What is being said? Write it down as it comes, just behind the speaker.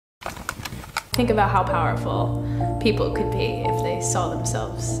think about how powerful people could be if they saw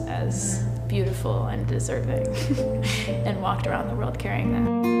themselves as beautiful and deserving and walked around the world carrying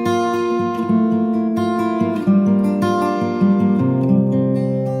that.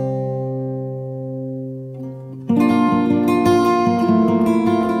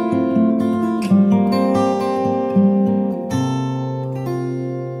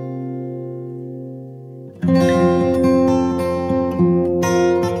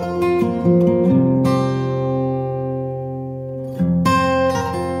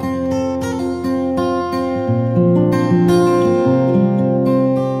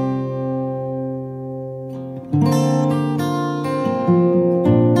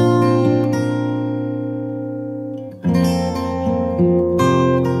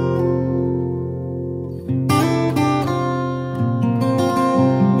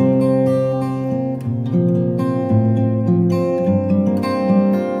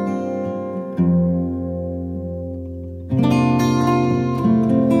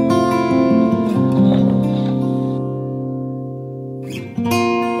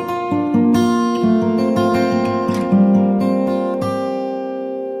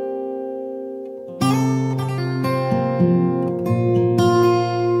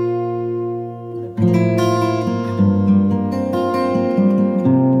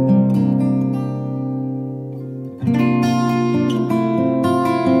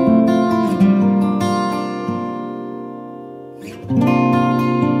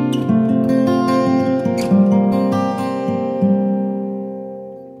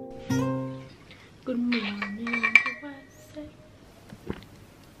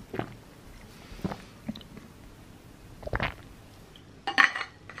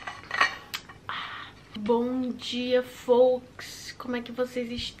 Bom dia, folks! Como é que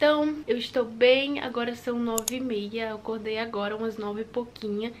vocês estão? Eu estou bem, agora são 9h30, eu acordei agora umas 9 e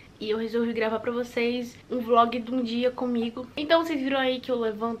pouquinha e eu resolvi gravar pra vocês um vlog de um dia comigo. Então vocês viram aí que eu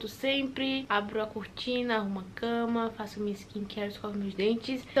levanto sempre, abro a cortina, arrumo a cama, faço minha skincare, escovo meus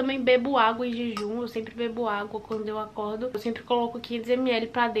dentes. Também bebo água em jejum, eu sempre bebo água quando eu acordo. Eu sempre coloco 500 ml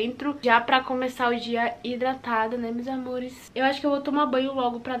pra dentro, já pra começar o dia hidratada, né, meus amores? Eu acho que eu vou tomar banho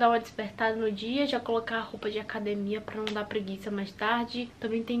logo pra dar uma despertada no dia, já colocar a roupa de academia pra não dar preguiça mais tarde.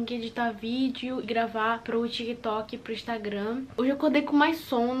 Também tenho que editar vídeo e gravar pro TikTok e pro Instagram. Hoje eu acordei com mais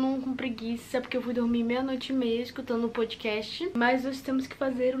sono, com preguiça, porque eu fui dormir meia-noite e meia escutando o podcast. Mas nós temos que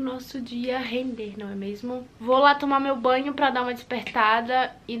fazer o nosso dia render, não é mesmo? Vou lá tomar meu banho pra dar uma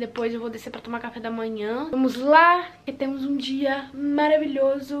despertada e depois eu vou descer pra tomar café da manhã. Vamos lá, que temos um dia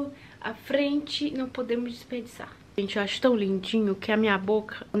maravilhoso à frente, não podemos desperdiçar. Gente, eu acho tão lindinho que a minha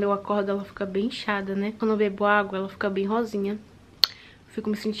boca, quando eu acordo, ela fica bem inchada, né? Quando eu bebo água, ela fica bem rosinha. Fico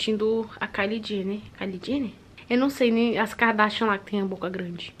me sentindo a Kylie Jenner. Kylie Jenner? Eu não sei, nem as Kardashian lá que tem a boca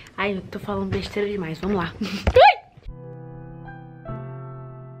grande. Ai, eu tô falando besteira demais. Vamos lá.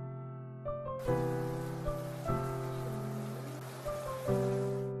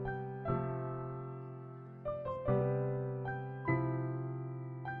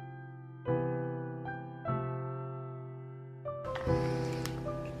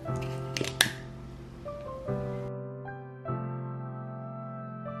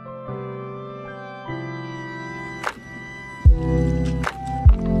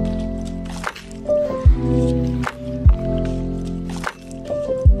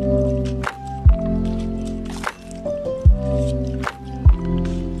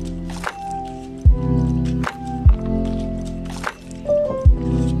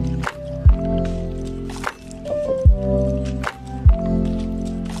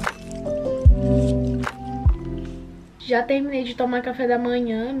 Já terminei de tomar café da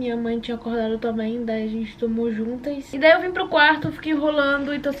manhã, minha mãe tinha acordado também, daí a gente tomou juntas. E daí eu vim pro quarto, fiquei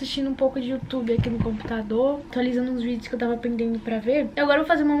enrolando e tô assistindo um pouco de YouTube aqui no computador, atualizando uns vídeos que eu tava pendendo pra ver. E agora eu vou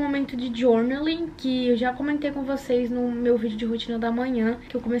fazer um momento de journaling, que eu já comentei com vocês no meu vídeo de rotina da manhã,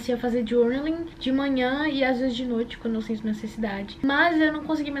 que eu comecei a fazer journaling de manhã e às vezes de noite, quando eu sinto necessidade. Mas eu não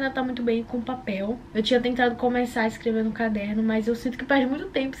consegui me adaptar muito bem com papel. Eu tinha tentado começar a escrever no caderno, mas eu sinto que perde muito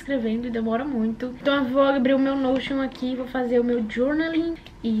tempo escrevendo e demora muito. Então eu vou abrir o meu Notion aqui, vou fazer o meu journaling.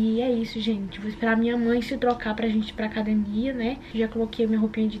 E é isso, gente. Vou esperar minha mãe se trocar pra gente ir pra academia, né? Já coloquei minha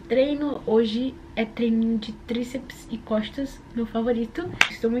roupinha de treino. Hoje é treininho de tríceps e costas, meu favorito.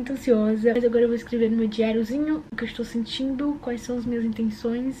 Estou muito ansiosa. Mas agora eu vou escrever no meu diáriozinho o que eu estou sentindo, quais são as minhas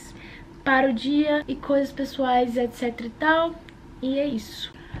intenções para o dia e coisas pessoais, etc e tal. E é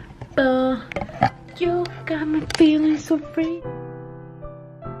isso. You got me feeling so free.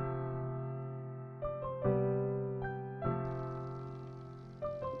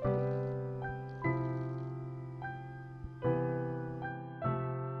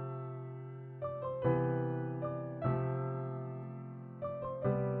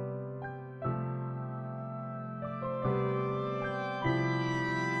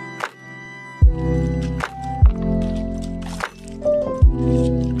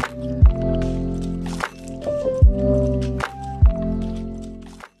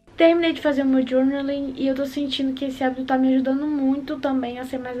 Terminei de fazer o meu journaling e eu tô sentindo que esse hábito tá me ajudando muito também a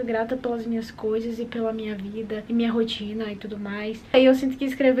ser mais grata pelas minhas coisas e pela minha vida e minha rotina e tudo mais. Aí eu sinto que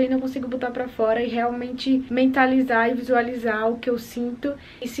escrevendo eu consigo botar pra fora e realmente mentalizar e visualizar o que eu sinto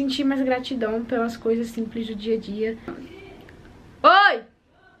e sentir mais gratidão pelas coisas simples do dia a dia. Oi!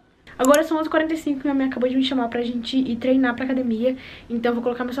 Agora são 11h45 e minha mãe acabou de me chamar pra gente ir treinar pra academia. Então eu vou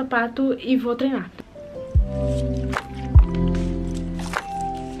colocar meu sapato e vou treinar.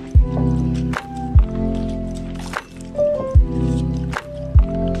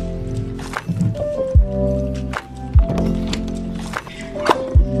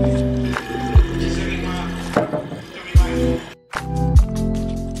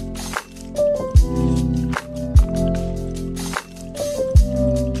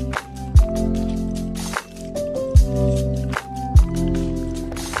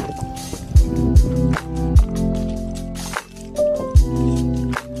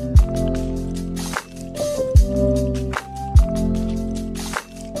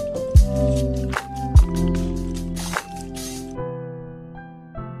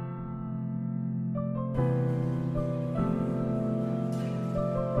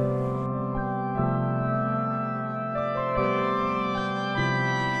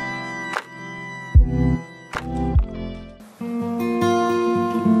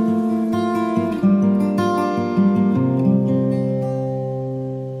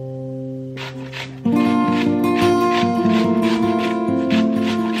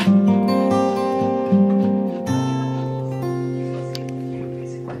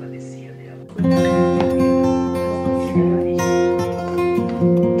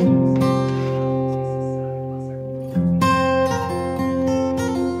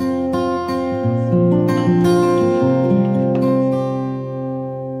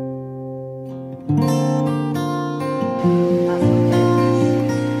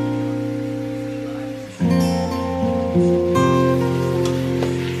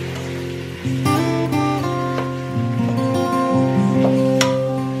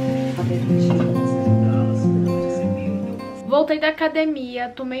 Voltei da academia,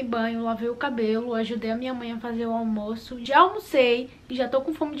 tomei banho, lavei o cabelo, ajudei a minha mãe a fazer o almoço. Já almocei e já tô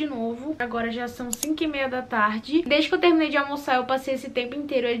com fome de novo. Agora já são 5h30 da tarde. Desde que eu terminei de almoçar, eu passei esse tempo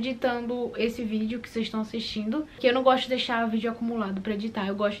inteiro editando esse vídeo que vocês estão assistindo. Que eu não gosto de deixar vídeo acumulado pra editar.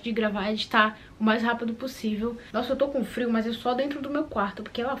 Eu gosto de gravar e editar o mais rápido possível. Nossa, eu tô com frio, mas é só dentro do meu quarto,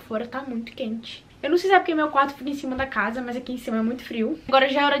 porque lá fora tá muito quente. Eu não sei se é porque meu quarto fica em cima da casa, mas aqui em cima é muito frio. Agora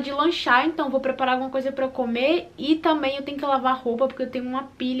já é hora de lanchar, então vou preparar alguma coisa pra eu comer. E também eu tenho que lavar roupa, porque eu tenho uma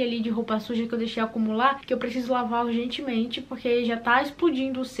pilha ali de roupa suja que eu deixei acumular, que eu preciso lavar urgentemente, porque já tá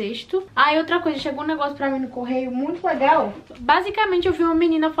explodindo o cesto. Ah, e outra coisa, chegou um negócio pra mim no correio muito legal. Basicamente eu vi uma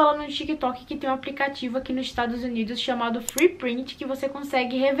menina falando no TikTok que tem um aplicativo aqui nos Estados Unidos chamado Free Print, que você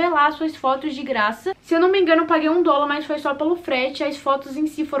consegue revelar suas fotos de graça. Se eu não me engano eu paguei $1, mas foi só pelo frete, as fotos em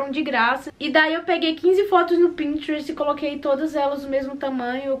si foram de graça. E daí eu peguei 15 fotos no Pinterest e coloquei todas elas do mesmo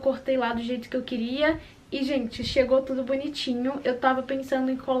tamanho. Eu cortei lá do jeito que eu queria. E, gente, chegou tudo bonitinho. Eu tava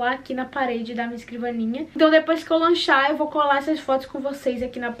pensando em colar aqui na parede da minha escrivaninha. Então, depois que eu lanchar, eu vou colar essas fotos com vocês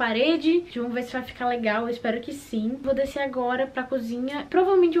aqui na parede. Vamos ver se vai ficar legal. Eu espero que sim. Vou descer agora pra cozinha.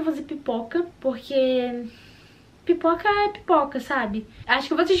 Provavelmente eu vou fazer pipoca, porque... pipoca é pipoca, sabe? Acho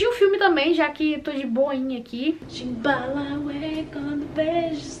que eu vou assistir um filme também, já que tô de boinha aqui. Chimbala, ué, quando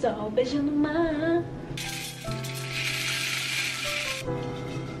vejo o sol beijando o mar.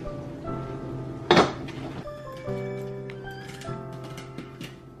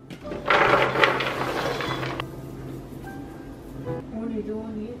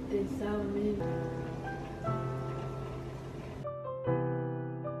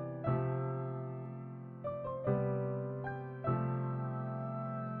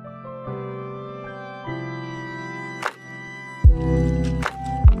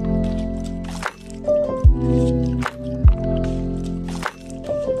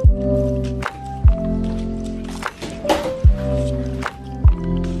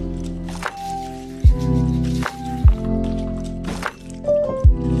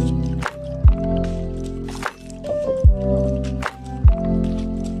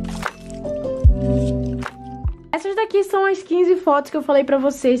 Essas daqui são as 15 fotos que eu falei pra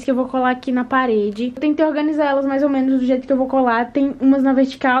vocês que eu vou colar aqui na parede. Eu tentei organizar elas mais ou menos do jeito que eu vou colar. Tem umas na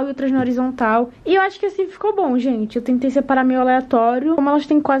vertical e outras na horizontal. E eu acho que assim ficou bom, gente. Eu tentei separar meio aleatório. Como elas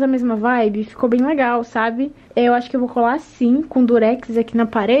têm quase a mesma vibe, ficou bem legal, sabe? Eu acho que eu vou colar assim, com durex aqui na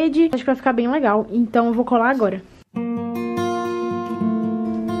parede. Acho que vai ficar bem legal. Então eu vou colar agora.